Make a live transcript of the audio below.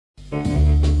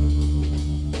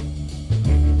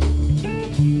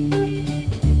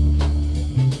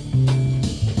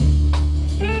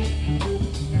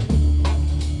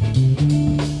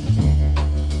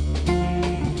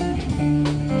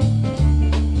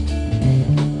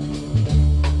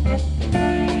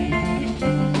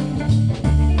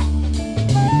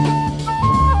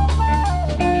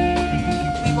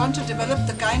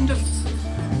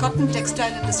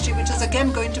again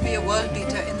going to be a world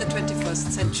beater in the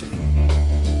 21st century.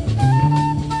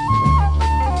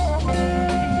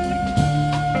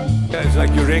 It's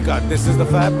like Eureka, this is the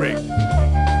fabric.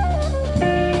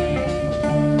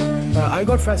 I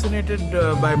got fascinated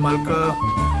by Malkha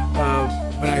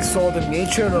when I saw the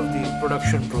nature of the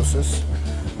production process.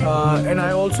 And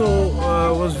I also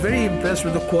was very impressed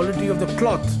with the quality of the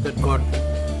cloth that got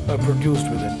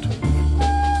produced with it.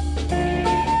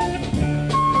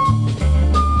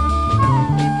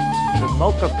 The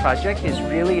Malkha project is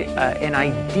really an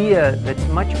idea that's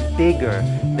much bigger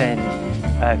than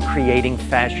creating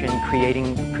fashion,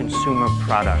 creating consumer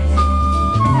products.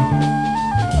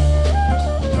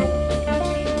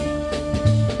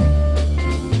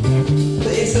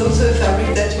 It's also a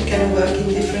fabric that you can work in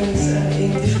different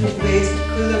ways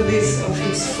because of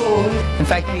its fall. In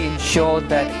fact, we ensure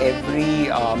that every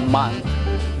month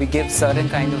we give certain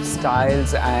kind of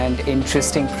styles and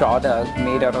interesting product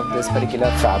made out of this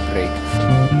particular fabric.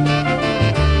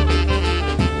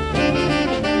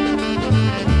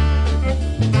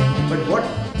 But what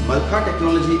Malkha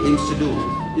technology aims to do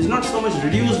is not so much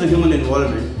reduce the human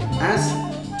involvement as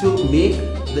to make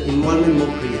the involvement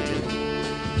more creative.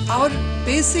 Our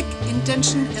basic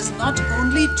intention is not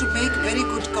only to make very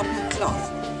good cotton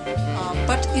cloth,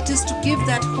 but it is to give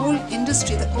that whole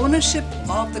industry, the ownership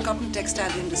of the cotton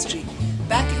textile industry,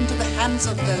 back into the hands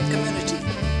of the community.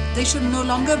 They should no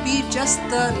longer be just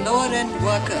the lower end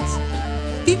workers.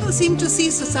 People seem to see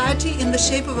society in the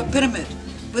shape of a pyramid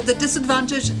with the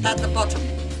disadvantage at the bottom.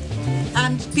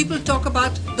 And people talk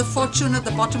about the fortune at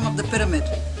the bottom of the pyramid.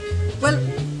 Well,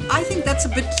 I think that's a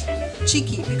bit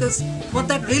cheeky, because what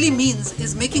that really means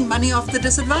is making money off the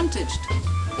disadvantaged.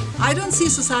 I don't see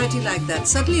society like that,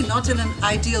 certainly not in an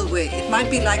ideal way. It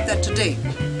might be like that today,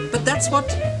 but that's what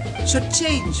should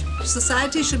change.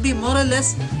 Society should be more or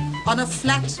less on a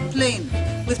flat plane,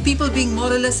 with people being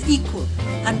more or less equal.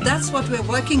 And that's what we're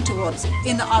working towards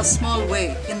in our small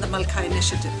way in the Malkha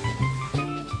initiative.